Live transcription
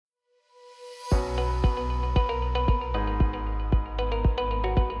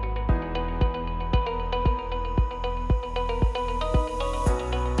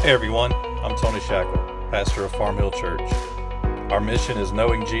Hey everyone, I'm Tony Shackle, pastor of Farm Hill Church. Our mission is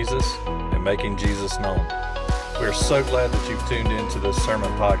knowing Jesus and making Jesus known. We're so glad that you've tuned into this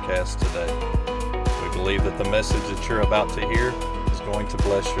sermon podcast today. We believe that the message that you're about to hear is going to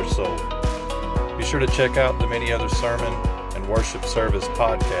bless your soul. Be sure to check out the many other sermon and worship service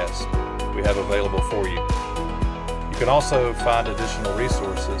podcasts we have available for you. You can also find additional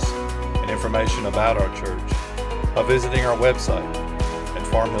resources and information about our church by visiting our website at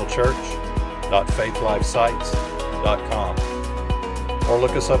farmhillchurch.faithlifesites.com, or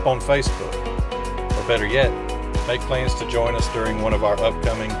look us up on Facebook, or better yet, make plans to join us during one of our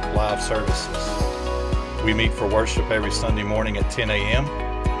upcoming live services. We meet for worship every Sunday morning at 10 a.m.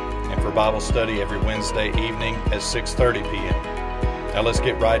 and for Bible study every Wednesday evening at 6:30 p.m. Now let's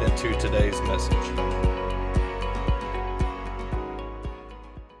get right into today's message.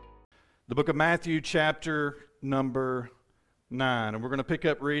 The book of Matthew, chapter number 9, and we're going to pick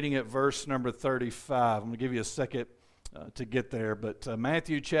up reading at verse number 35. I'm going to give you a second to get there, but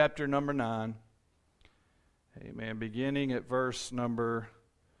Matthew chapter number 9, amen, beginning at verse number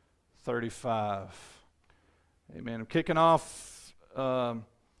 35. Amen. I'm kicking off a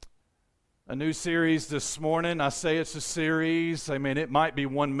new series this morning. I say it's a series. I mean, it might be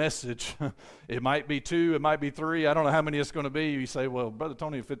one message. It might be two. It might be three. I don't know how many it's going to be. You say, well, Brother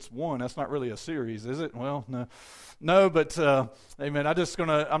Tony, if it's one, that's not really a series, is it? Well, no, but amen. I'm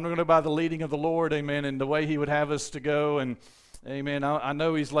going to by the leading of the Lord, amen, and the way He would have us to go. And amen. I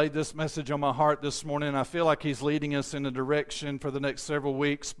know He's laid this message on my heart this morning. I feel like He's leading us in a direction for the next several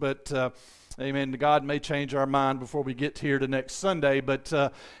weeks, but amen. God may change our mind before we get here to next Sunday. But,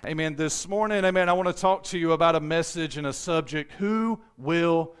 amen, this morning, amen, I want to talk to you about a message and a subject. Who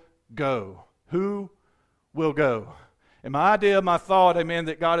will go? Who will go? And my idea, my thought, amen,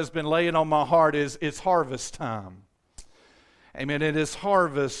 that God has been laying on my heart is it's harvest time. Amen. It is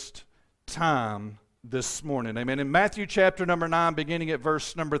harvest time this morning. Amen. In Matthew chapter number 9, beginning at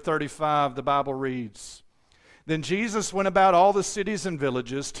verse number 35, the Bible reads, "Then Jesus went about all the cities and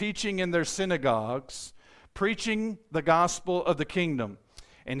villages, teaching in their synagogues, preaching the gospel of the kingdom,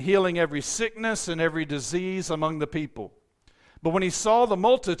 and healing every sickness and every disease among the people. But when He saw the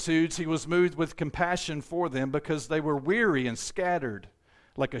multitudes, He was moved with compassion for them, because they were weary and scattered,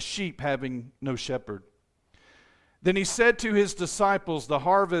 like a sheep having no shepherd. Then He said to His disciples, 'The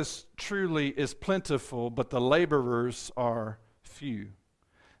harvest truly is plentiful, but the laborers are few.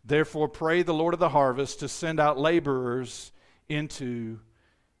 Therefore pray the Lord of the harvest to send out laborers into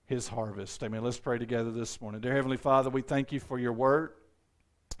His harvest.'" Amen. Let's pray together this morning. Dear Heavenly Father, we thank You for Your word.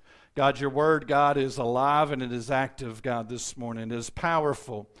 God, Your word, God, is alive and it is active, God, this morning. It is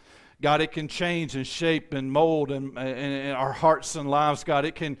powerful. God, it can change and shape and mold in our hearts and lives, God.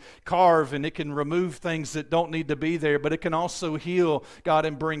 It can carve and it can remove things that don't need to be there, but it can also heal, God,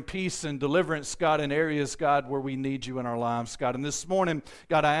 and bring peace and deliverance, God, in areas, God, where we need You in our lives, God. And this morning,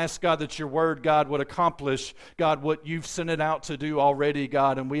 God, I ask, God, that Your word, God, would accomplish, God, what You've sent it out to do already,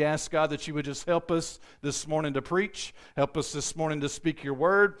 God. And we ask, God, that You would just help us this morning to preach, help us this morning to speak Your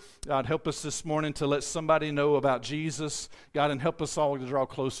word, God, help us this morning to let somebody know about Jesus, God, and help us all to draw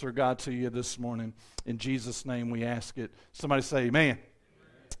closer, God, to You this morning. In Jesus' name we ask it. Somebody say amen.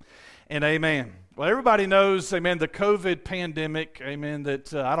 And amen. Well, everybody knows, amen, the COVID pandemic, amen,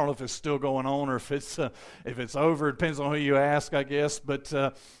 that I don't know if it's still going on or if it's over. It depends on who you ask, I guess. But,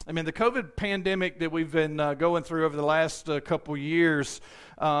 amen, the COVID pandemic that we've been going through over the last couple years,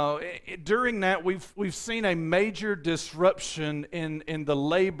 during that, we've seen a major disruption in the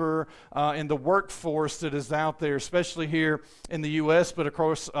labor, in the workforce that is out there, especially here in the U.S., but of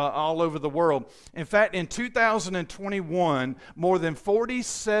course all over the world. In fact, in 2021, more than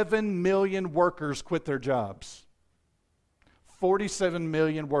 47 million workers quit their jobs. 47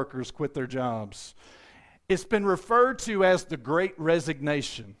 million workers quit their jobs. It's been referred to as the Great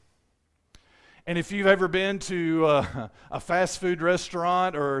Resignation. And if you've ever been to a fast food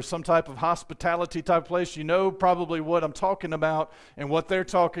restaurant or some type of hospitality type place, you know probably what I'm talking about and what they're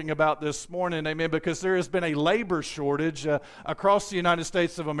talking about this morning, amen, because there has been a labor shortage across the United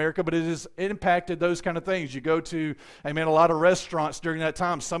States of America, but it has impacted those kind of things. You go to, amen, a lot of restaurants during that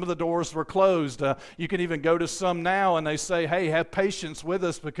time. Some of the doors were closed. You can even go to some now and they say, hey, have patience with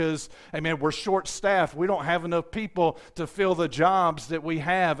us because, amen, we're short-staffed. We don't have enough people to fill the jobs that we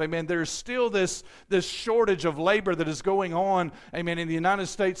have. Amen, there's still this shortage of labor that is going on, amen, in the United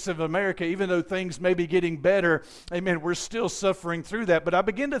States of America. Even though things may be getting better, amen, we're still suffering through that. But I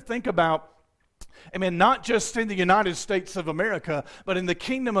begin to think about, amen, not just in the United States of America, but in the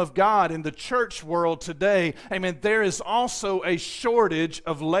kingdom of God, in the church world today, amen, there is also a shortage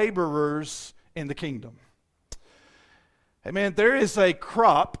of laborers in the kingdom. Amen, there is a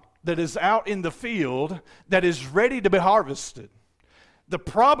crop that is out in the field that is ready to be harvested. The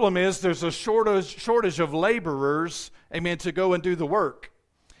problem is there's a shortage of laborers, amen, to go and do the work.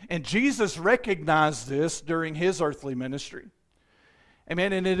 And Jesus recognized this during his earthly ministry.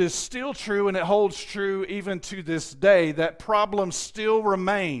 Amen, and it is still true, and it holds true even to this day. That problem still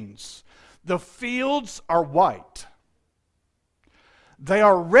remains. The fields are white. They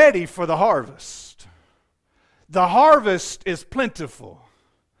are ready for the harvest. The harvest is plentiful.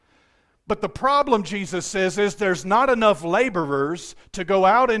 But the problem, Jesus says, is there's not enough laborers to go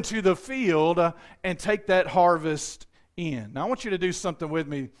out into the field and take that harvest in. Now, I want you to do something with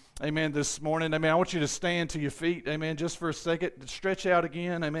me, amen, this morning. Amen. I want you to stand to your feet, amen, just for a second. Stretch out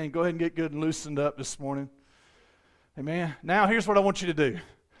again, amen. Go ahead and get good and loosened up this morning. Amen. Now, here's what I want you to do.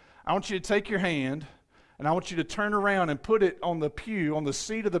 I want you to take your hand, and I want you to turn around and put it on the pew, on the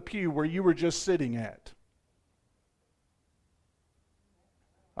seat of the pew where you were just sitting at.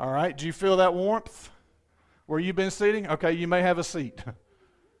 All right, do you feel that warmth where you've been sitting? Okay, you may have a seat.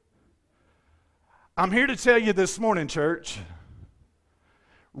 I'm here to tell you this morning, church,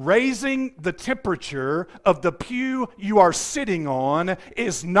 raising the temperature of the pew you are sitting on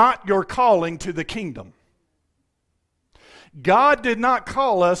is not your calling to the kingdom. God did not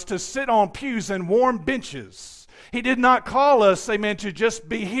call us to sit on pews and warm benches. He did not call us, amen, to just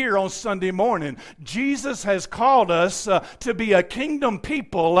be here on Sunday morning. Jesus has called us to be a kingdom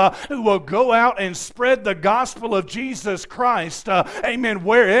people who will go out and spread the gospel of Jesus Christ, amen,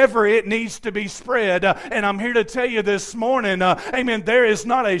 wherever it needs to be spread. And I'm here to tell you this morning, amen, there is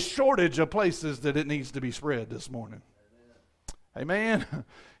not a shortage of places that it needs to be spread this morning. Amen.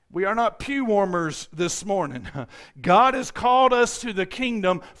 We are not pew warmers this morning. God has called us to the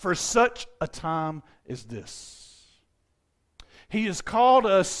kingdom for such a time as this. He has called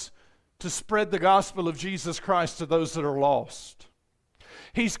us to spread the gospel of Jesus Christ to those that are lost.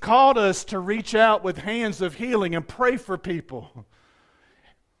 He's called us to reach out with hands of healing and pray for people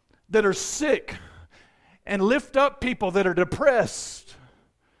that are sick and lift up people that are depressed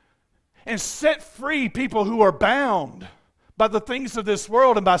and set free people who are bound by the things of this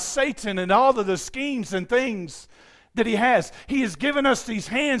world and by Satan and all of the schemes and things that he has. He has given us these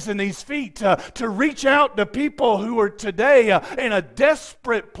hands and these feet to reach out to people who are today in a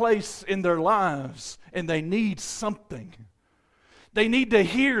desperate place in their lives, and they need something. They need to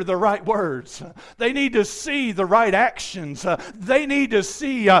hear the right words. They need to see the right actions. They need to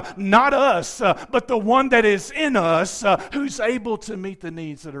see not us, but the one that is in us who's able to meet the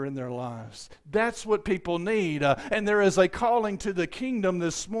needs that are in their lives. That's what people need. And there is a calling to the kingdom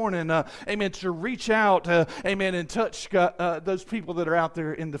this morning, amen, to reach out, amen, and touch those people that are out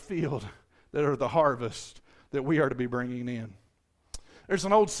there in the field that are the harvest that we are to be bringing in. There's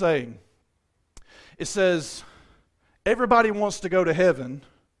an old saying. It says, everybody wants to go to heaven,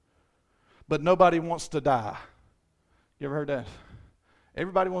 but nobody wants to die. You ever heard that?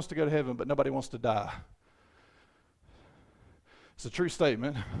 Everybody wants to go to heaven, but nobody wants to die. It's a true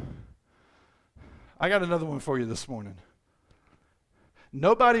statement. I got another one for you this morning.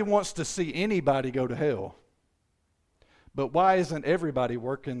 Nobody wants to see anybody go to hell, but why isn't everybody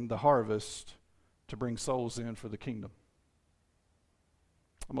working the harvest to bring souls in for the kingdom?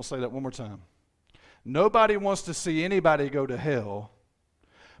 I'm going to say that one more time. Nobody wants to see anybody go to hell,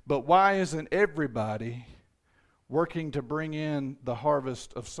 but why isn't everybody working to bring in the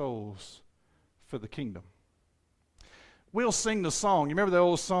harvest of souls for the kingdom? We'll sing the song. You remember the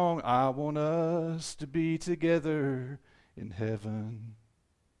old song, I want us to be together in heaven.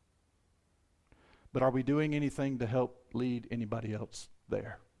 But are we doing anything to help lead anybody else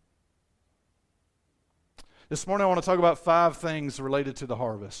there? This morning I want to talk about 5 things related to the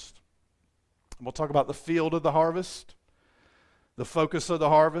harvest. We'll talk about the field of the harvest, the focus of the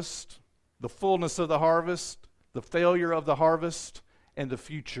harvest, the fullness of the harvest, the failure of the harvest, and the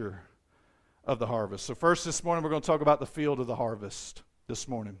future of the harvest. So first this morning we're going to talk about the field of the harvest this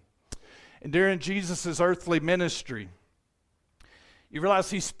morning. And during Jesus' earthly ministry, you realize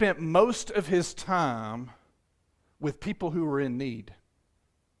he spent most of his time with people who were in need.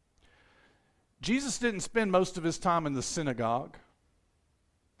 Jesus didn't spend most of his time in the synagogue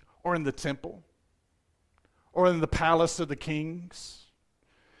or in the temple or in the palace of the kings.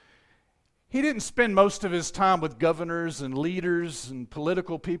 He didn't spend most of his time with governors and leaders and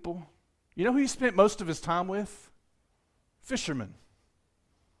political people. You know who he spent most of his time with? Fishermen,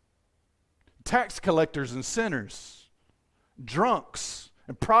 tax collectors and sinners, drunks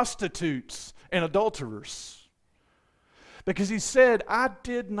and prostitutes and adulterers. Because he said, I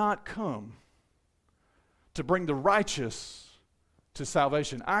did not come to bring the righteous to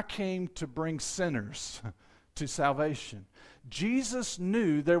salvation. I came to bring sinners to salvation. Jesus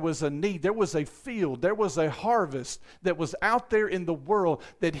knew there was a need, there was a field, there was a harvest that was out there in the world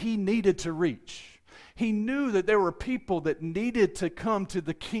that he needed to reach. He knew that there were people that needed to come to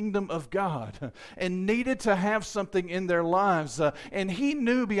the kingdom of God and needed to have something in their lives. And he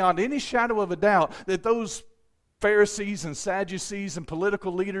knew beyond any shadow of a doubt that those Pharisees and Sadducees and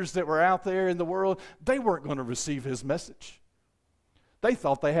political leaders that were out there in the world, they weren't going to receive his message. They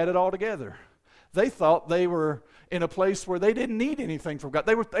thought they had it all together. They thought they were in a place where they didn't need anything from God.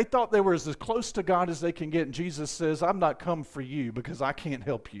 They thought they were as close to God as they can get. And Jesus says, "I'm not come for you because I can't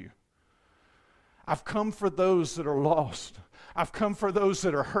help you. I've come for those that are lost. I've come for those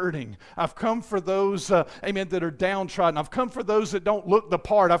that are hurting. I've come for those, amen, that are downtrodden. I've come for those that don't look the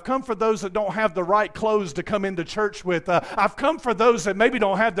part. I've come for those that don't have the right clothes to come into church with. I've come for those that maybe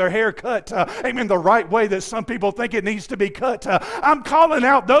don't have their hair cut, amen, the right way that some people think it needs to be cut. I'm calling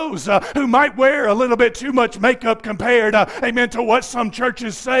out those who might wear a little bit too much makeup compared, amen, to what some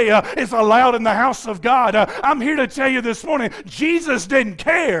churches say is allowed in the house of God. I'm here to tell you this morning, Jesus didn't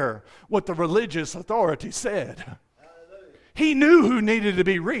care what the religious authority said. He knew who needed to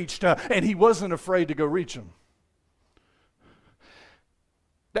be reached, and he wasn't afraid to go reach them.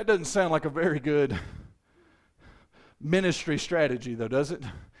 That doesn't sound like a very good ministry strategy, though, does it,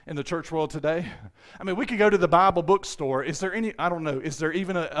 in the church world today? I mean, we could go to the Bible bookstore. Is there any, I don't know, is there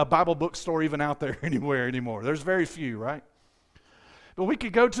even a Bible bookstore even out there anywhere anymore? There's very few, right? But we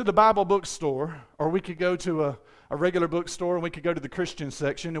could go to the Bible bookstore, or we could go to a regular bookstore, and we could go to the Christian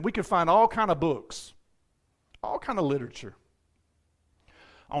section, and we could find all kind of books, all kind of literature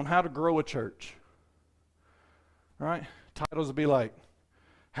on how to grow a church, right? Titles would be like,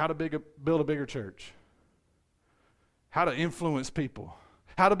 how to build a bigger church, how to influence people,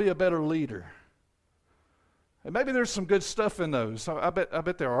 how to be a better leader. And maybe there's some good stuff in those. I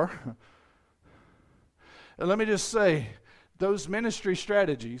bet there are. And let me just say, those ministry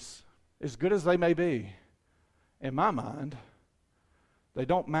strategies, as good as they may be, in my mind, they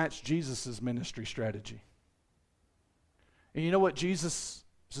don't match Jesus' ministry strategy. And you know what Jesus'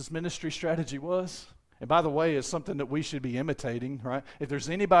 ministry strategy was? And by the way, it's something that we should be imitating, right? If there's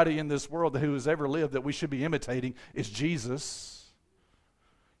anybody in this world who has ever lived that we should be imitating, it's Jesus.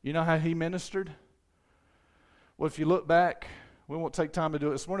 You know how he ministered? Well, if you look back, we won't take time to do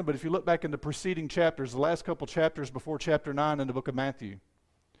it this morning, but if you look back in the preceding chapters, the last couple chapters before chapter 9 in the book of Matthew,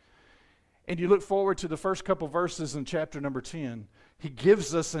 and you look forward to the first couple verses in chapter number 10, he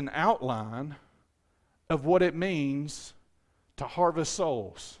gives us an outline of what it means to harvest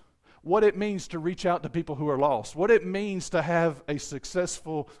souls, what it means to reach out to people who are lost, what it means to have a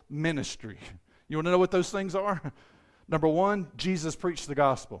successful ministry. You want to know what those things are? Number one, Jesus preached the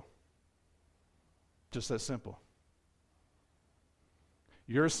gospel. Just that simple.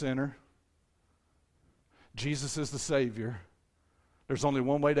 You're a sinner. Jesus is the Savior. There's only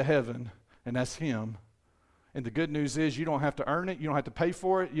one way to heaven, and that's him. And the good news is you don't have to earn it. You don't have to pay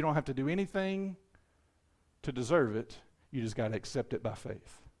for it. You don't have to do anything to deserve it. You just got to accept it by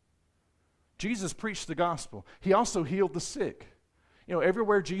faith. Jesus preached the gospel. He also healed the sick. You know,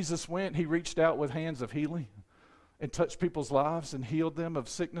 everywhere Jesus went, he reached out with hands of healing and touched people's lives and healed them of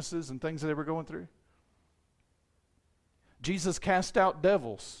sicknesses and things that they were going through. Jesus cast out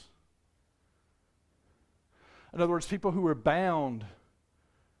devils. In other words, people who were bound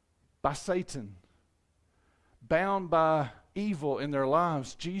by Satan, bound by evil in their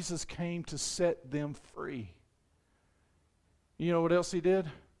lives, Jesus came to set them free. You know what else he did?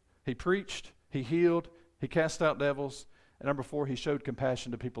 He preached, he healed, he cast out devils, and number 4, he showed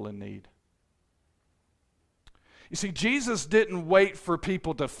compassion to people in need. You see, Jesus didn't wait for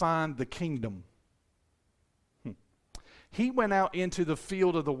people to find the kingdom. He went out into the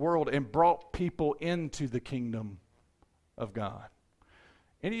field of the world and brought people into the kingdom of God.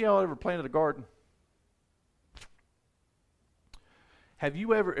 Any of y'all ever planted a garden?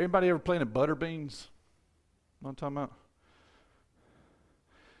 Anybody ever planted butter beans? You know what I'm talking about?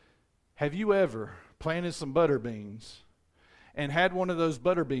 Have you ever planted some butter beans and had one of those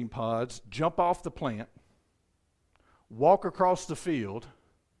butter bean pods jump off the plant, walk across the field,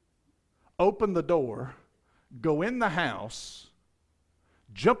 open the door, go in the house,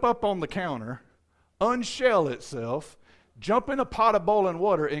 jump up on the counter, unshell itself, jump in a pot of boiling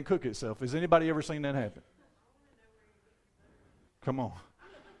water, and cook itself? Has anybody ever seen that happen? Come on.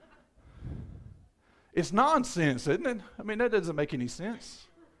 It's nonsense, isn't it? I mean, that doesn't make any sense.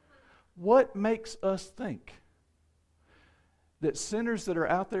 What makes us think that sinners that are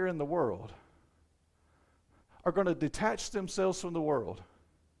out there in the world are going to detach themselves from the world,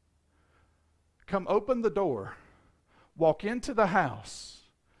 come open the door, walk into the house,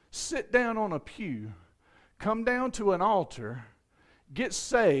 sit down on a pew, come down to an altar, get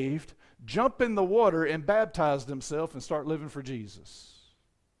saved, jump in the water, and baptize themselves and start living for Jesus.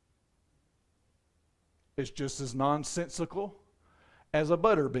 It's just as nonsensical as a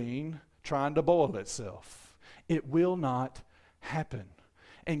butter bean trying to boil itself. It will not happen.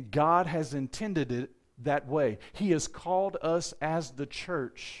 And God has intended it that way. He has called us as the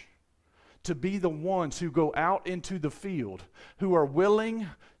church to be the ones who go out into the field, who are willing,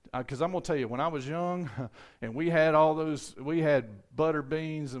 because I'm going to tell you, when I was young, and we had butter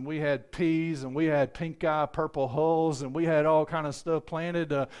beans, and we had peas, and we had pink eye purple hulls, and we had all kind of stuff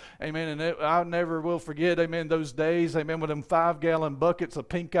planted, amen, and I never will forget, amen, those days, amen, when them 5-gallon buckets of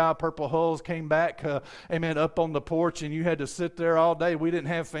pink eye purple hulls came back, amen, up on the porch, and you had to sit there all day. We didn't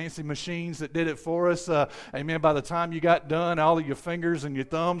have fancy machines that did it for us, amen. By the time you got done, all of your fingers and your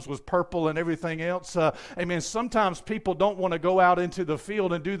thumbs was purple and everything else, amen. Sometimes people don't want to go out into the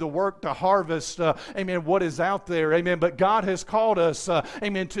field and do the work to harvest, amen, what is out there, amen. But God has called us,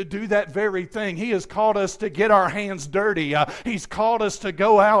 amen, to do that very thing. He has called us to get our hands dirty. He's called us to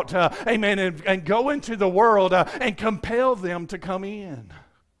go out, amen, and go into the world and compel them to come in.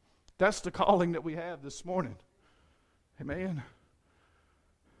 That's the calling that we have this morning. Amen.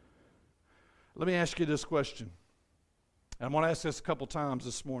 Let me ask you this question. And I'm going to ask this a couple times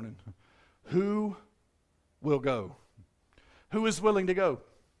this morning. Who will go? Who is willing to go?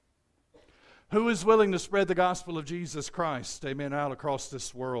 Who is willing to spread the gospel of Jesus Christ, amen, out across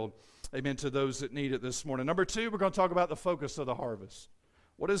this world, amen, to those that need it this morning? Number 2, we're going to talk about the focus of the harvest.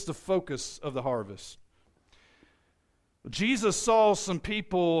 What is the focus of the harvest? Jesus saw some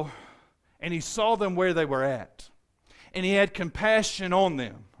people, and he saw them where they were at, and he had compassion on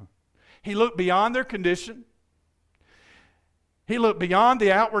them. He looked beyond their condition. He looked beyond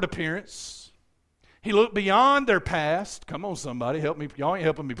the outward appearance. He looked beyond their past. Come on, somebody, help me. Y'all ain't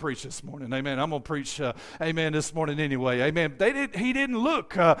helping me preach this morning. Amen. I'm going to preach, amen, this morning anyway. Amen. He didn't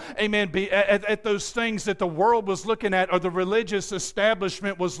look, amen, at those things that the world was looking at or the religious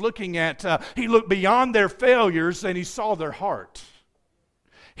establishment was looking at. He looked beyond their failures and he saw their heart.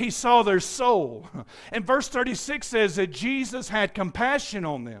 He saw their soul. And verse 36 says that Jesus had compassion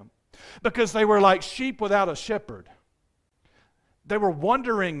on them because they were like sheep without a shepherd. They were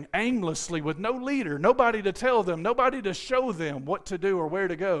wandering aimlessly with no leader, nobody to tell them, nobody to show them what to do or where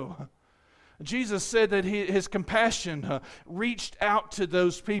to go. Jesus said that his compassion reached out to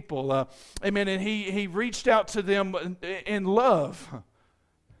those people. Amen. And he reached out to them in love.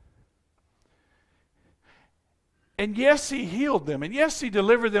 And yes, he healed them. And yes, he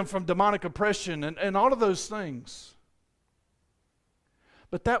delivered them from demonic oppression and all of those things.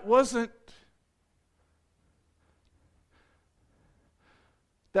 But that wasn't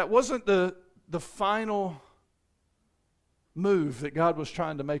the final move that God was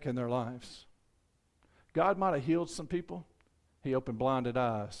trying to make in their lives. God might have healed some people. He opened blinded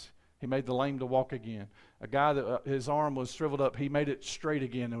eyes. He made the lame to walk again. A guy that his arm was shriveled up, he made it straight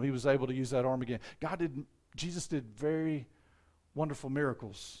again, and he was able to use that arm again. Jesus did very wonderful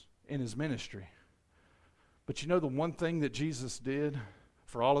miracles in his ministry. But you know the one thing that Jesus did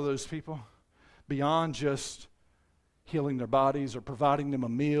for all of those people, beyond just healing their bodies or providing them a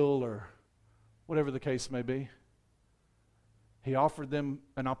meal or whatever the case may be, he offered them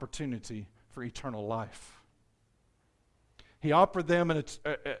an opportunity for eternal life. He offered them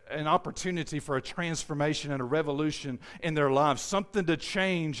an opportunity for a transformation and a revolution in their lives, something to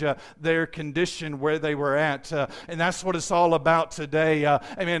change their condition where they were at. And that's what it's all about today.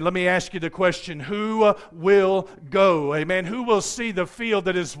 Amen. Let me ask you the question, who will go? Amen. Who will see the field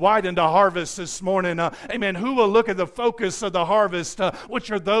that is white unto harvest this morning? Amen. Who will look at the focus of the harvest,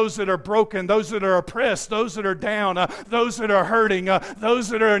 which are those that are broken, those that are oppressed, those that are down, those that are hurting, those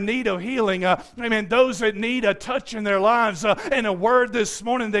that are in need of healing. Amen. Those that need a touch in their lives. And a word this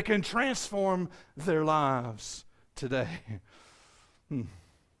morning that can transform their lives today.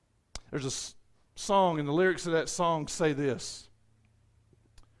 There's a song, and the lyrics of that song say this.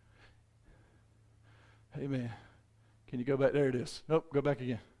 Amen. Can you go back? There it is. Nope, go back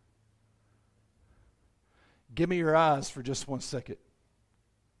again. Give me your eyes for just 1 second.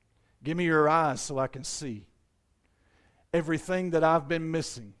 Give me your eyes so I can see everything that I've been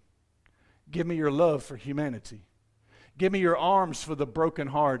missing. Give me your love for humanity. Give me your arms for the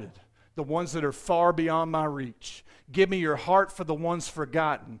brokenhearted, the ones that are far beyond my reach. Give me your heart for the ones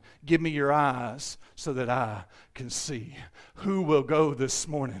forgotten. Give me your eyes so that I can see. Who will go this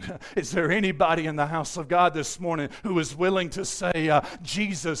morning? Is there anybody in the house of God this morning who is willing to say,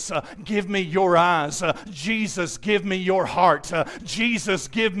 Jesus, give me your eyes. Jesus, give me your heart. Jesus,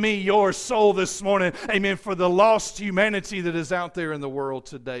 give me your soul this morning. Amen. For the lost humanity that is out there in the world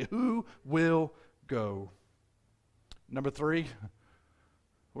today. Who will go? Number 3,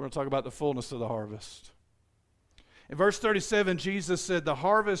 we're going to talk about the fullness of the harvest. In verse 37, Jesus said, "The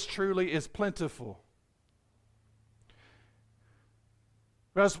harvest truly is plentiful."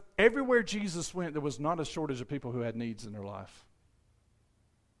 Because everywhere Jesus went, there was not a shortage of people who had needs in their life.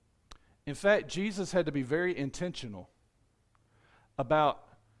 In fact, Jesus had to be very intentional about,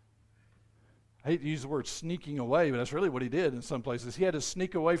 I hate to use the word sneaking away, but that's really what he did in some places. He had to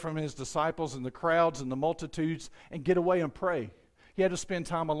sneak away from his disciples and the crowds and the multitudes and get away and pray. He had to spend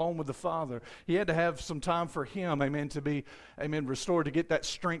time alone with the Father. He had to have some time for him, amen, to be, amen, restored, to get that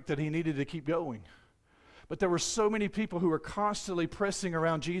strength that he needed to keep going. But there were so many people who were constantly pressing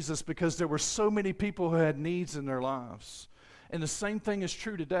around Jesus because there were so many people who had needs in their lives. And the same thing is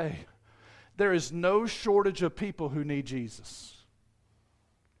true today. There is no shortage of people who need Jesus.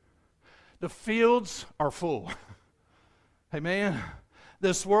 The fields are full. Amen.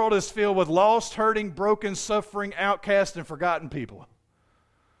 This world is filled with lost, hurting, broken, suffering, outcast, and forgotten people.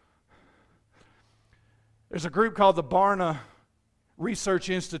 There's a group called the Barna Research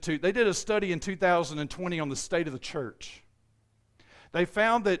Institute. They did a study in 2020 on the state of the church. They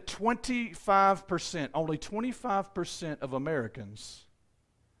found that 25%, only 25% of Americans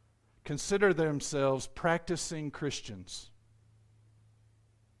consider themselves practicing Christians.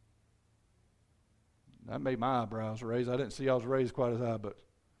 That made my eyebrows raise. I didn't see y'all's raised quite as high, but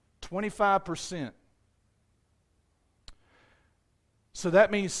 25%. So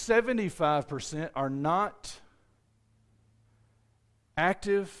that means 75% are not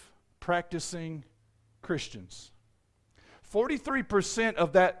active, practicing Christians. 43%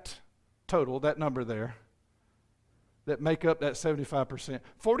 of that total, that number there, that make up that 75%,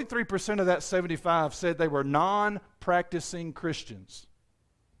 43% of that 75 said they were non-practicing Christians.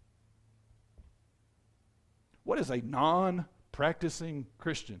 What is a non-practicing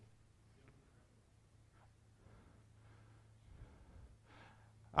Christian?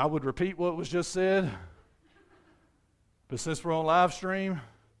 I would repeat what was just said, but since we're on live stream,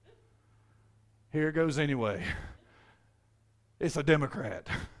 here it goes anyway. It's a Democrat.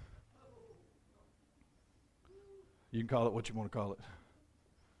 You can call it what you want to call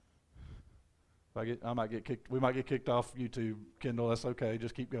it. I might get kicked. We might get kicked off YouTube, Kendall. That's okay.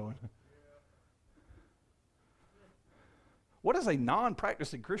 Just keep going. What is a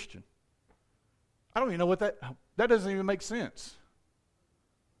non-practicing Christian? I don't even know what that doesn't even make sense.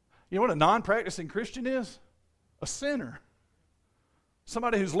 You know what a non-practicing Christian is? A sinner.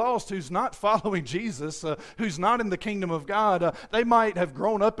 Somebody who's lost, who's not following Jesus, who's not in the kingdom of God. They might have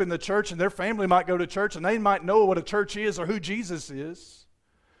grown up in the church and their family might go to church and they might know what a church is or who Jesus is.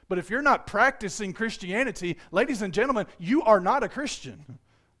 But if you're not practicing Christianity, ladies and gentlemen, you are not a Christian.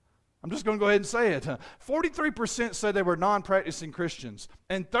 I'm just going to go ahead and say it. 43% said they were non-practicing Christians,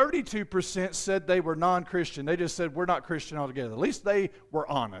 and 32% said they were non-Christian. They just said, we're not Christian altogether. At least they were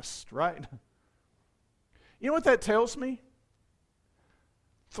honest, right? You know what that tells me?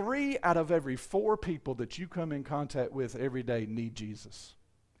 3 out of every 4 people that you come in contact with every day need Jesus.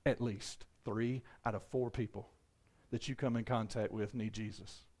 At least 3 out of 4 people that you come in contact with need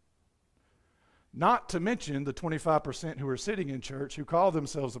Jesus. Not to mention the 25% who are sitting in church who call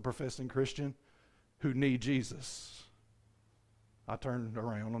themselves a professing Christian who need Jesus. I turned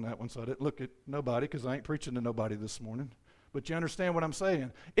around on that one so I didn't look at nobody because I ain't preaching to nobody this morning. But you understand what I'm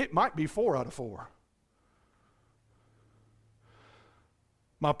saying? It might be 4 out of 4.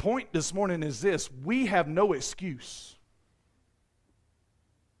 My point this morning is this: we have no excuse.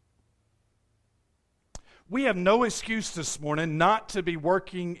 We have no excuse this morning not to be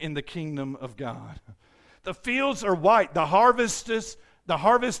working in the kingdom of God. The fields are white. The harvest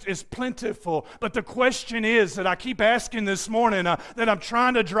is plentiful. But the question is that I keep asking this morning, that I'm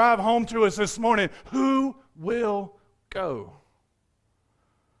trying to drive home to us this morning, who will go?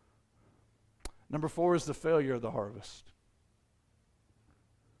 Number 4 is the failure of the harvest.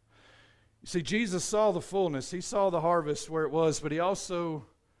 You see, Jesus saw the fullness. He saw the harvest where it was, but he also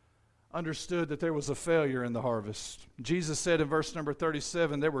understood that there was a failure in the harvest. Jesus said in verse number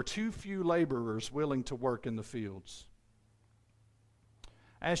 37, there were too few laborers willing to work in the fields.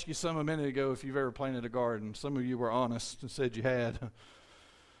 I asked you some a minute ago if you've ever planted a garden. Some of you were honest and said you had.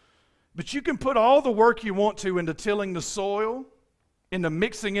 But you can put all the work you want to into tilling the soil, into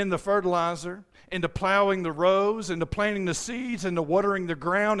mixing in the fertilizer, into plowing the rows, into planting the seeds, into watering the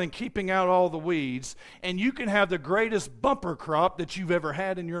ground and keeping out all the weeds, and you can have the greatest bumper crop that you've ever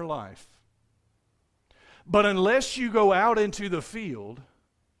had in your life. But unless you go out into the field,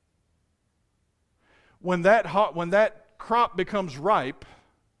 when that crop becomes ripe,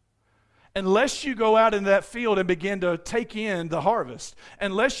 unless you go out in that field and begin to take in the harvest,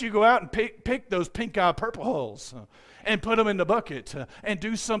 unless you go out and pick those pink-eye purple hulls and put them in the bucket and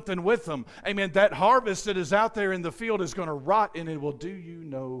do something with them, amen, that harvest that is out there in the field is going to rot and it will do you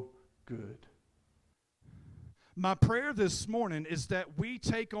no good. My prayer this morning is that we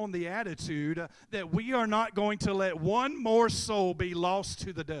take on the attitude that we are not going to let one more soul be lost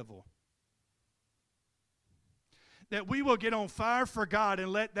to the devil. That we will get on fire for God and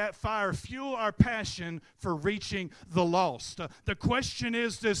let that fire fuel our passion for reaching the lost. The question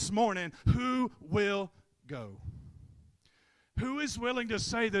is this morning, who will go? Who is willing to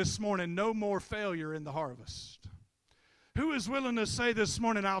say this morning, no more failure in the harvest? Who is willing to say this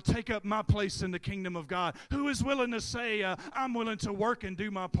morning, I'll take up my place in the kingdom of God? Who is willing to say, I'm willing to work and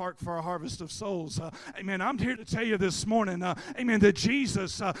do my part for a harvest of souls? Amen. I'm here to tell you this morning, amen, that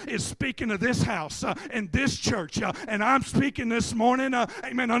Jesus is speaking to this house and this church. And I'm speaking this morning,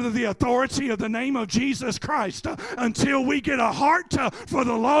 amen, under the authority of the name of Jesus Christ. Until we get a heart for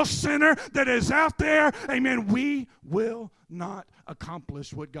the lost sinner that is out there, amen, we will not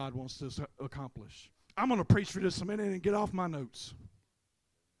accomplish what God wants us to accomplish. I'm going to preach for just a minute and get off my notes.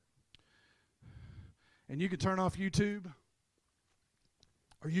 And you can turn off YouTube,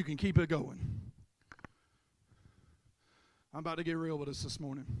 or you can keep it going. I'm about to get real with us this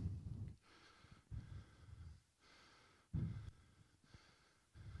morning.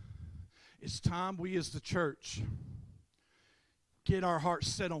 It's time we as the church get our hearts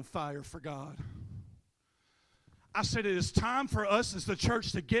set on fire for God. I said it is time for us as the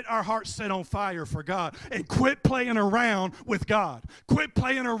church to get our hearts set on fire for God and quit playing around with God. Quit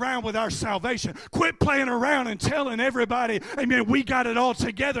playing around with our salvation. Quit playing around and telling everybody, amen, we got it all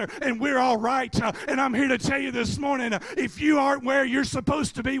together and we're all right. And I'm here to tell you this morning, if you aren't where you're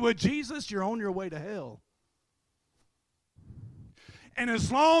supposed to be with Jesus, you're on your way to hell. And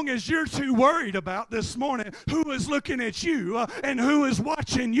as long as you're too worried about this morning who is looking at you and who is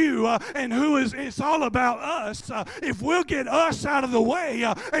watching you and who is, it's all about us. If we'll get us out of the way,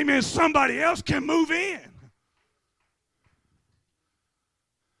 amen, somebody else can move in.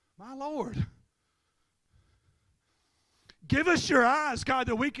 My Lord. Give us your eyes, God,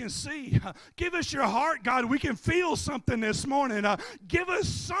 that we can see. Give us your heart, God, we can feel something this morning. Give us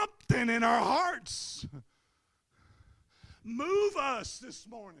something in our hearts. Move us this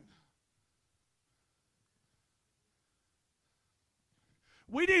morning.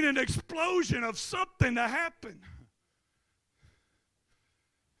 We need an explosion of something to happen.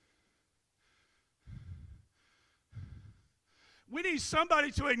 We need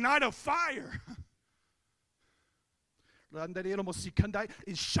somebody to ignite a fire. Randaremo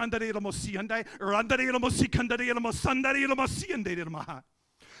sikandaremo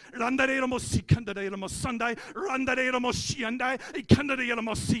Sunday, Randaremo Shiandai,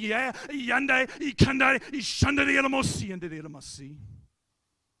 Ikandaremo Sia, Yandai, Ikandai, Ishandaremo Siandaremo Si.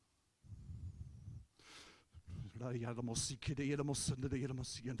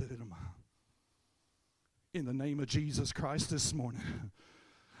 In the name of Jesus Christ this morning,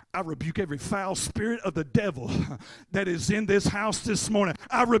 I rebuke every foul spirit of the devil that is in this house this morning.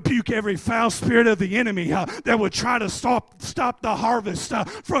 I rebuke every foul spirit of the enemy that would try to stop the harvest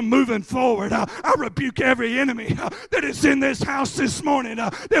from moving forward. I rebuke every enemy that is in this house this morning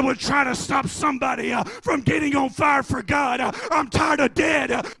that would try to stop somebody from getting on fire for God. I'm tired of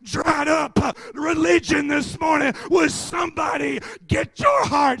dead, dried up religion this morning. Would somebody get your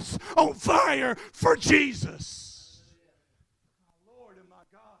hearts on fire for Jesus?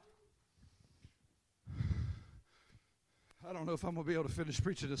 I don't know if I'm going to be able to finish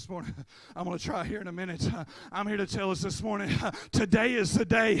preaching this morning. I'm going to try here in a minute. I'm here to tell us this morning, today is the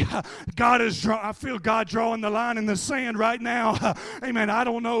day. I feel God drawing the line in the sand right now. Amen. I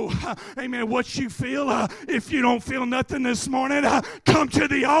don't know, amen, what you feel. If you don't feel nothing this morning, come to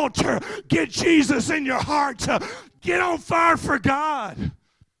the altar. Get Jesus in your heart. Get on fire for God.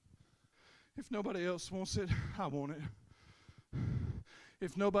 If nobody else wants it, I want it.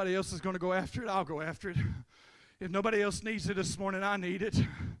 If nobody else is going to go after it, I'll go after it. If nobody else needs it this morning, I need it.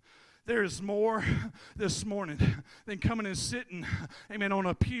 There is more this morning than coming and sitting, amen, on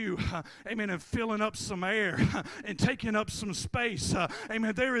a pew, amen, and filling up some air and taking up some space.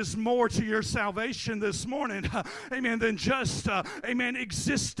 Amen. There is more to your salvation this morning, amen, than just, amen,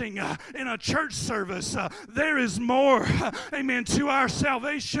 existing in a church service. There is more, amen, to our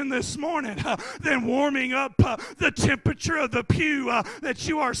salvation this morning than warming up the temperature of the pew that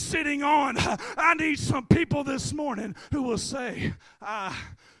you are sitting on. I need some people this morning who will say, I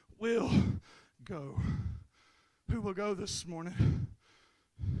will go. Who will go this morning?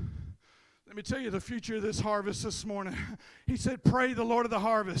 Let me tell you the future of this harvest this morning. He said, pray the Lord of the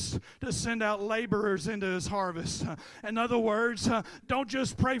harvest to send out laborers into his harvest. In other words, don't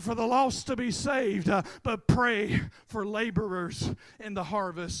just pray for the lost to be saved, but pray for laborers in the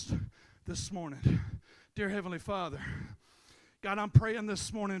harvest this morning. Dear Heavenly Father, God, I'm praying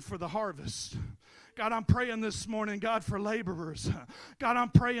this morning for the harvest. God, I'm praying this morning, God, for laborers. God, I'm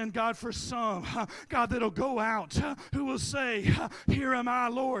praying, God, for some, God, that'll go out, who will say, here am I,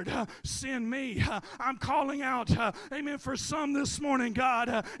 Lord, send me. I'm calling out, amen, for some this morning,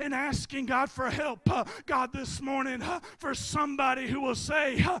 God, and asking, God, for help, God, this morning, for somebody who will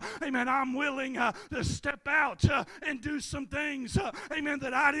say, amen, I'm willing to step out and do some things, amen,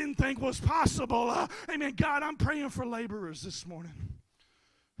 that I didn't think was possible. Amen. God, I'm praying for laborers this morning.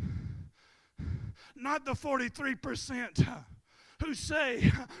 Not the 43% who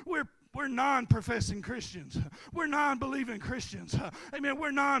say we're non-professing Christians. We're non-believing Christians. Amen. We're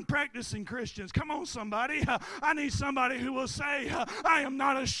non-practicing Christians. Come on, somebody. I need somebody who will say, I am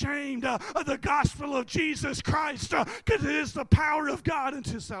not ashamed of the gospel of Jesus Christ, because it is the power of God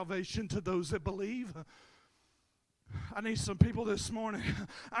unto salvation to those that believe. I need some people this morning.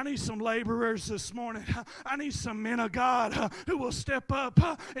 I need some laborers this morning. I need some men of God who will step up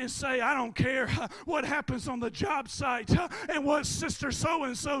and say, I don't care what happens on the job site and what sister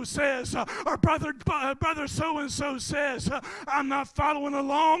so-and-so says or brother so-and-so says. I'm not following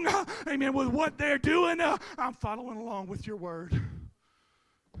along, amen, with what they're doing. I'm following along with your word.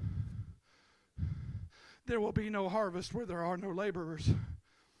 There will be no harvest where there are no laborers.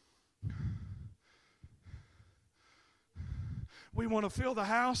 We want to fill the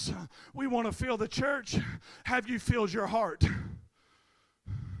house. We want to fill the church. Have you filled your heart?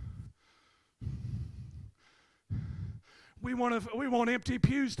 We want empty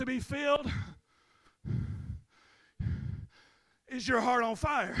pews to be filled. Is your heart on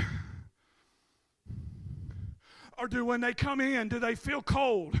fire? Or do when they come in, do they feel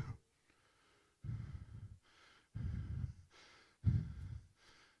cold?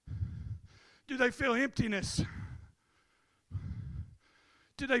 Do they feel emptiness?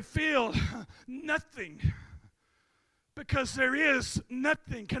 Do they feel nothing? Because there is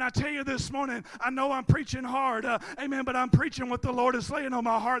nothing. Can I tell you this morning, I know I'm preaching hard, amen, but I'm preaching what the Lord is laying on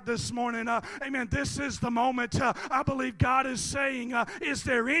my heart this morning. Amen. This is the moment I believe God is saying, is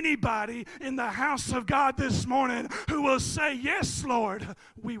there anybody in the house of God this morning who will say, yes, Lord,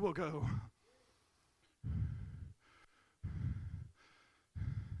 we will go?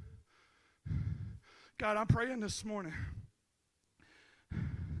 God, I'm praying this morning.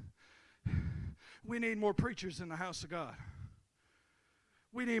 We need more preachers in the house of God.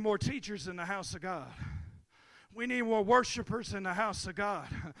 We need more teachers in the house of God. We need more worshipers in the house of God.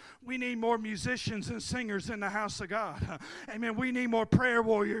 We need more musicians and singers in the house of God. Amen. We need more prayer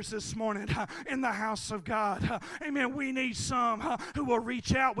warriors this morning in the house of God. Amen. We need some who will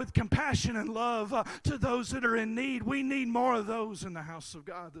reach out with compassion and love to those that are in need. We need more of those in the house of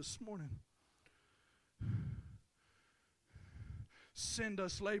God this morning. Send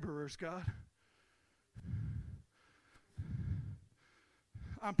us laborers, God.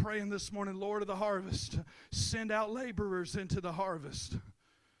 I'm praying this morning, Lord of the harvest, send out laborers into the harvest.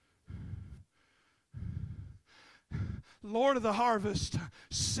 Lord of the harvest,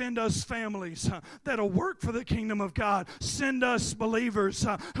 send us families that'll work for the kingdom of God. Send us believers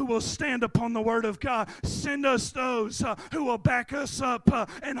who will stand upon the word of God. Send us those who will back us up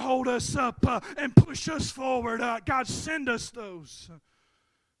and hold us up and push us forward. God, send us those.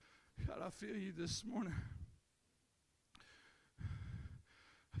 God, I feel you this morning.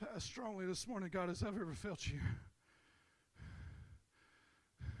 As strongly this morning, God, as I've ever felt you.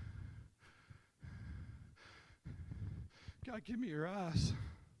 God, give me your eyes.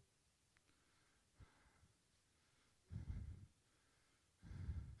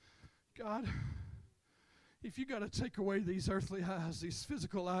 God, if you got to take away these earthly eyes, these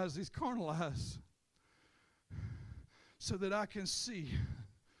physical eyes, these carnal eyes, so that I can see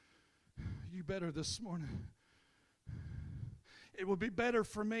you better this morning. It would be better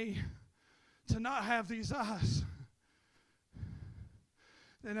for me to not have these eyes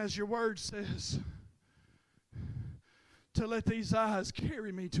than, as your word says, to let these eyes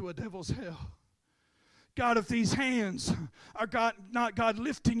carry me to a devil's hell. God, if these hands are not God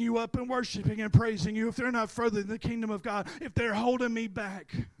lifting you up and worshiping and praising you, if they're not further than the kingdom of God, if they're holding me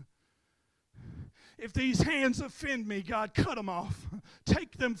back, if these hands offend me, God, cut them off.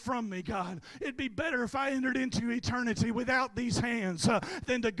 Take them from me, God. It'd be better if I entered into eternity without these hands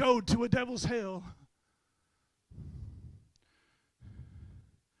than to go to a devil's hell.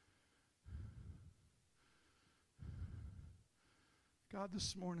 God,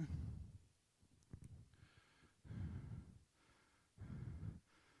 this morning,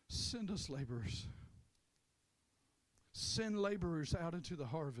 Send us laborers. Send laborers out into the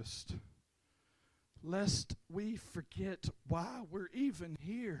harvest, lest we forget why we're even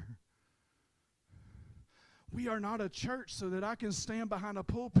here. We are not a church so that I can stand behind a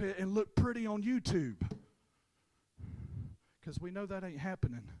pulpit and look pretty on YouTube, because we know that ain't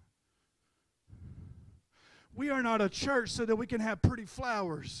happening. We are not a church so that we can have pretty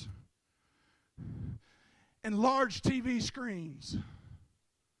flowers and large TV screens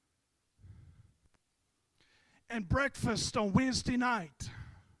and breakfast on Wednesday night.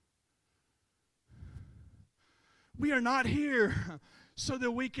 We are not here so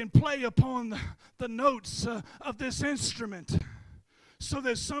that we can play upon the notes of this instrument so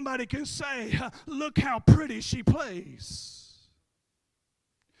that somebody can say, look how pretty she plays.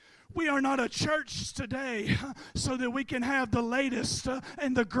 We are not a church today so that we can have the latest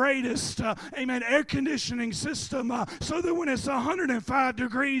and the greatest, amen, air conditioning system so that when it's 105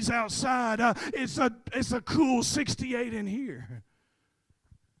 degrees outside, it's a cool 68 in here.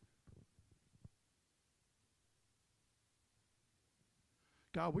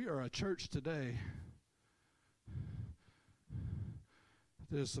 God, we are a church today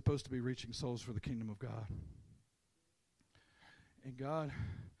that is supposed to be reaching souls for the kingdom of God. And God,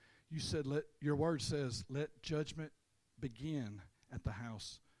 you said, your word says, let judgment begin at the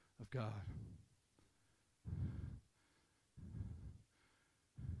house of God.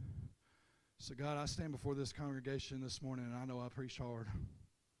 So God, I stand before this congregation this morning, and I know I preach hard,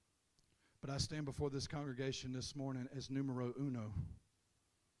 but I stand before this congregation this morning as numero uno.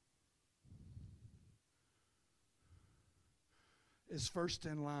 Is first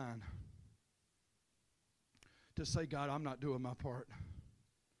in line to say, God, I'm not doing my part.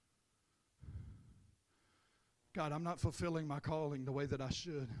 God, I'm not fulfilling my calling the way that I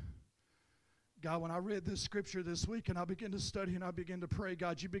should. God, when I read this scripture this week and I begin to study and I begin to pray,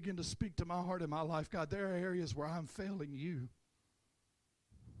 God, you begin to speak to my heart and my life. God, there are areas where I'm failing you.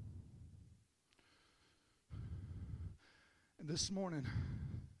 And this morning,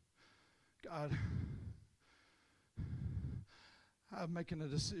 God, I'm making a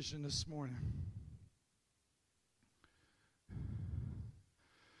decision this morning.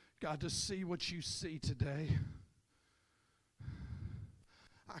 God, to see what you see today.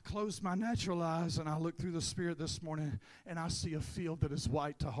 I close my natural eyes and I look through the Spirit this morning and I see a field that is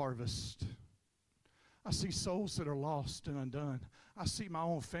white to harvest. I see souls that are lost and undone. I see my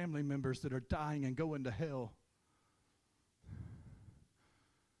own family members that are dying and going to hell.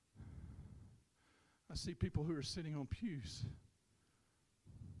 I see people who are sitting on pews.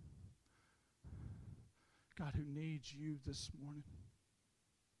 God, who needs you this morning.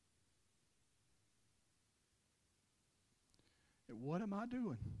 And what am I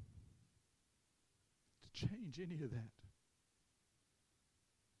doing to change any of that?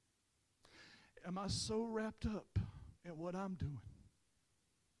 Am I so wrapped up in what I'm doing?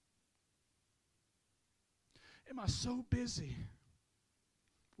 Am I so busy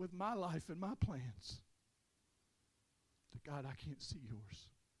with my life and my plans that, God, I can't see yours?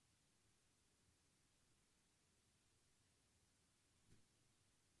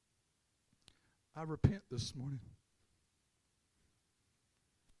 I repent this morning.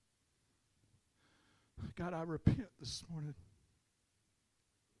 God, I repent this morning.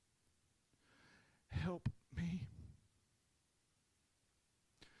 Help me,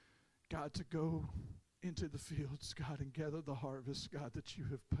 God, to go into the fields, God, and gather the harvest, God, that you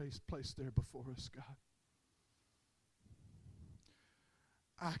have placed there before us, God.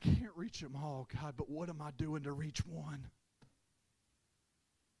 I can't reach them all, God, but what am I doing to reach one?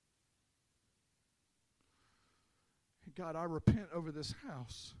 God, I repent over this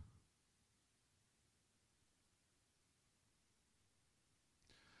house.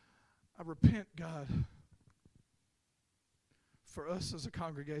 I repent, God, for us as a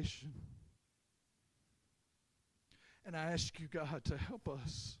congregation. And I ask you, God, to help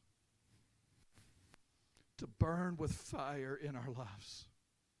us to burn with fire in our lives.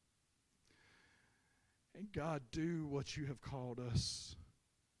 And God, do what you have called us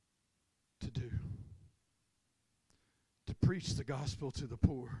to do. To preach the gospel to the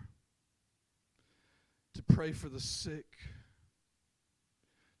poor, to pray for the sick,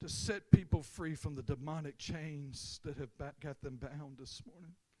 to set people free from the demonic chains that have got them bound this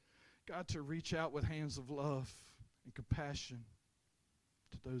morning. God, to reach out with hands of love and compassion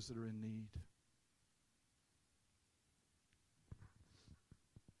to those that are in need.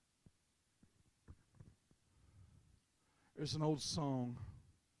 There's an old song.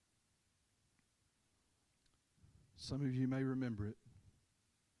 Some of you may remember it.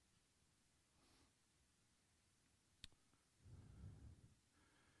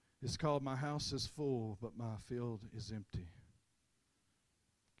 It's called My House is Full, but My Field is Empty.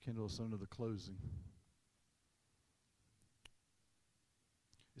 Kindle us under the closing.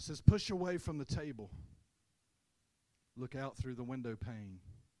 It says, push away from the table. Look out through the window pane.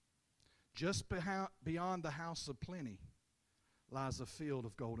 Just beyond the house of plenty lies a field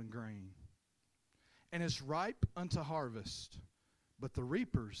of golden grain. And it's ripe unto harvest. But the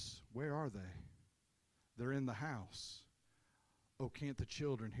reapers, where are they? They're in the house. Oh, can't the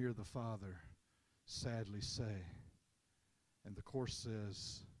children hear the father sadly say? And the chorus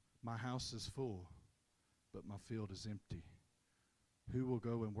says, my house is full, but my field is empty. Who will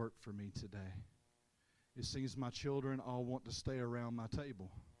go and work for me today? It seems my children all want to stay around my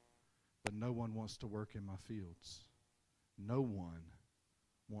table, but no one wants to work in my fields. No one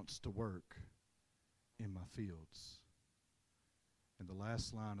wants to work in my fields. And the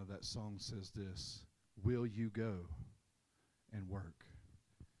last line of that song says this, will you go and work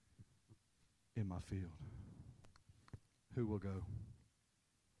in my field? Who will go?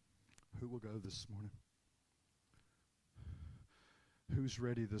 Who will go this morning? Who's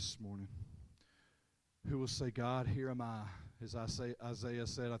ready this morning? Who will say, God, here am I? As Isaiah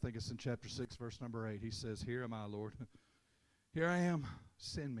said, I think it's in chapter 6, verse number 8. He says, here am I, Lord. Here I am.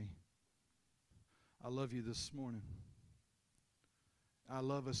 Send me. I love you this morning. I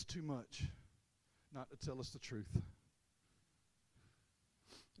love us too much not to tell us the truth.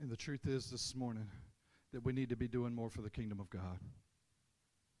 And the truth is this morning that we need to be doing more for the kingdom of God.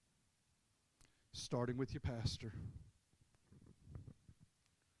 Starting with your pastor.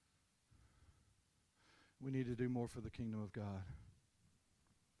 We need to do more for the kingdom of God.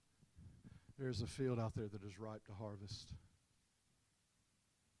 There's a field out there that is ripe to harvest.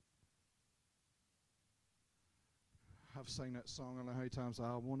 I've sang that song I don't know how many times.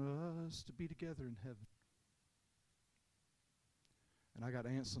 I want us to be together in heaven. And I got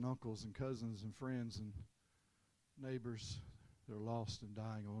aunts and uncles and cousins and friends and neighbors that are lost and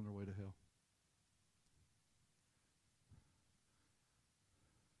dying on their way to hell.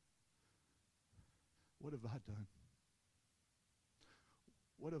 What have I done?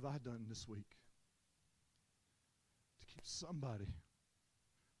 What have I done this week to keep somebody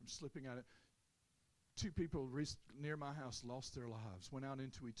from slipping out? Two people near my house lost their lives, went out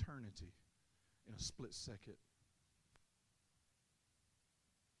into eternity in a split second.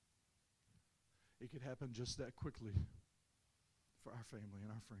 It could happen just that quickly for our family and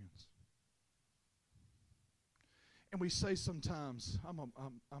our friends. And we say sometimes,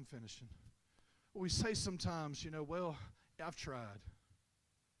 I'm finishing. We say sometimes, well, I've tried.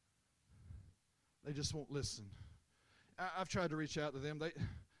 They just won't listen. I've tried to reach out to them.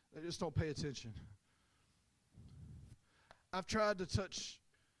 They just don't pay attention. I've tried to touch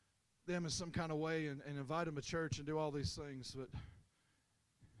them in some kind of way and invite them to church and do all these things, but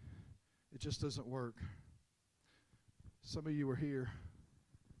it just doesn't work. Some of you were here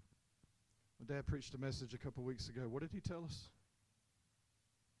when Dad preached a message a couple weeks ago. What did he tell us?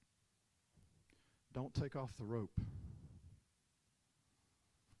 Don't take off the rope.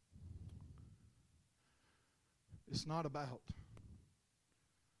 It's not about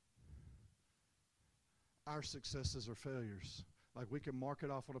our successes or failures. Like we can mark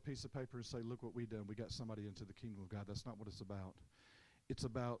it off on a piece of paper and say, look what we've done. We got somebody into the kingdom of God. That's not what it's about. It's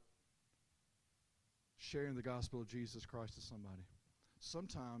about sharing the gospel of Jesus Christ to somebody.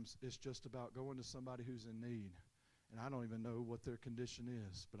 Sometimes it's just about going to somebody who's in need. And I don't even know what their condition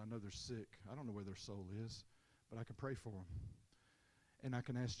is, but I know they're sick. I don't know where their soul is, but I can pray for them. And I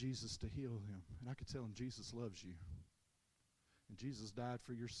can ask Jesus to heal them. And I can tell them Jesus loves you. And Jesus died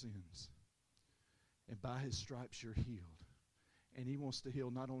for your sins. And by his stripes you're healed. And he wants to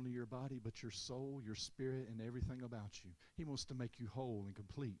heal not only your body, but your soul, your spirit, and everything about you. He wants to make you whole and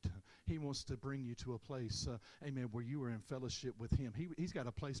complete. He wants to bring you to a place, amen, where you are in fellowship with him. He's got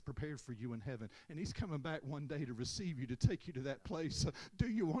a place prepared for you in heaven. And he's coming back one day to receive you, to take you to that place. Do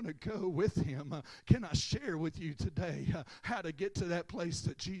you want to go with him? Can I share with you today how to get to that place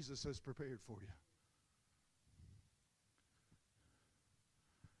that Jesus has prepared for you?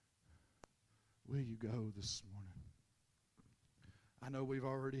 Will you go this morning? I know we've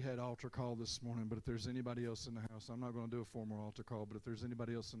already had altar call this morning, but if there's anybody else in the house, I'm not going to do a formal altar call, but if there's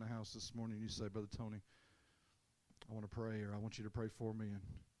anybody else in the house this morning, you say, Brother Tony, I want to pray, or I want you to pray for me, and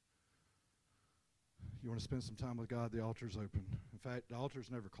you want to spend some time with God, the altar's open. In fact, the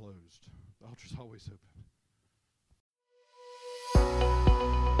altar's never closed. The altar's always open.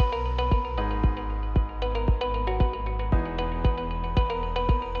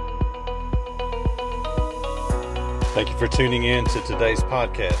 Thank you for tuning in to today's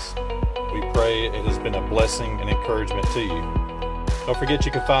podcast. We pray it has been a blessing and encouragement to you. Don't forget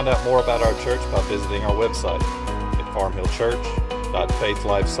you can find out more about our church by visiting our website at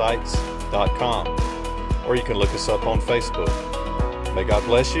farmhillchurch.faithlifesites.com, or you can look us up on Facebook. May God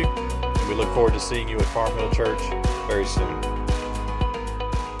bless you, and we look forward to seeing you at Farm Hill Church very soon.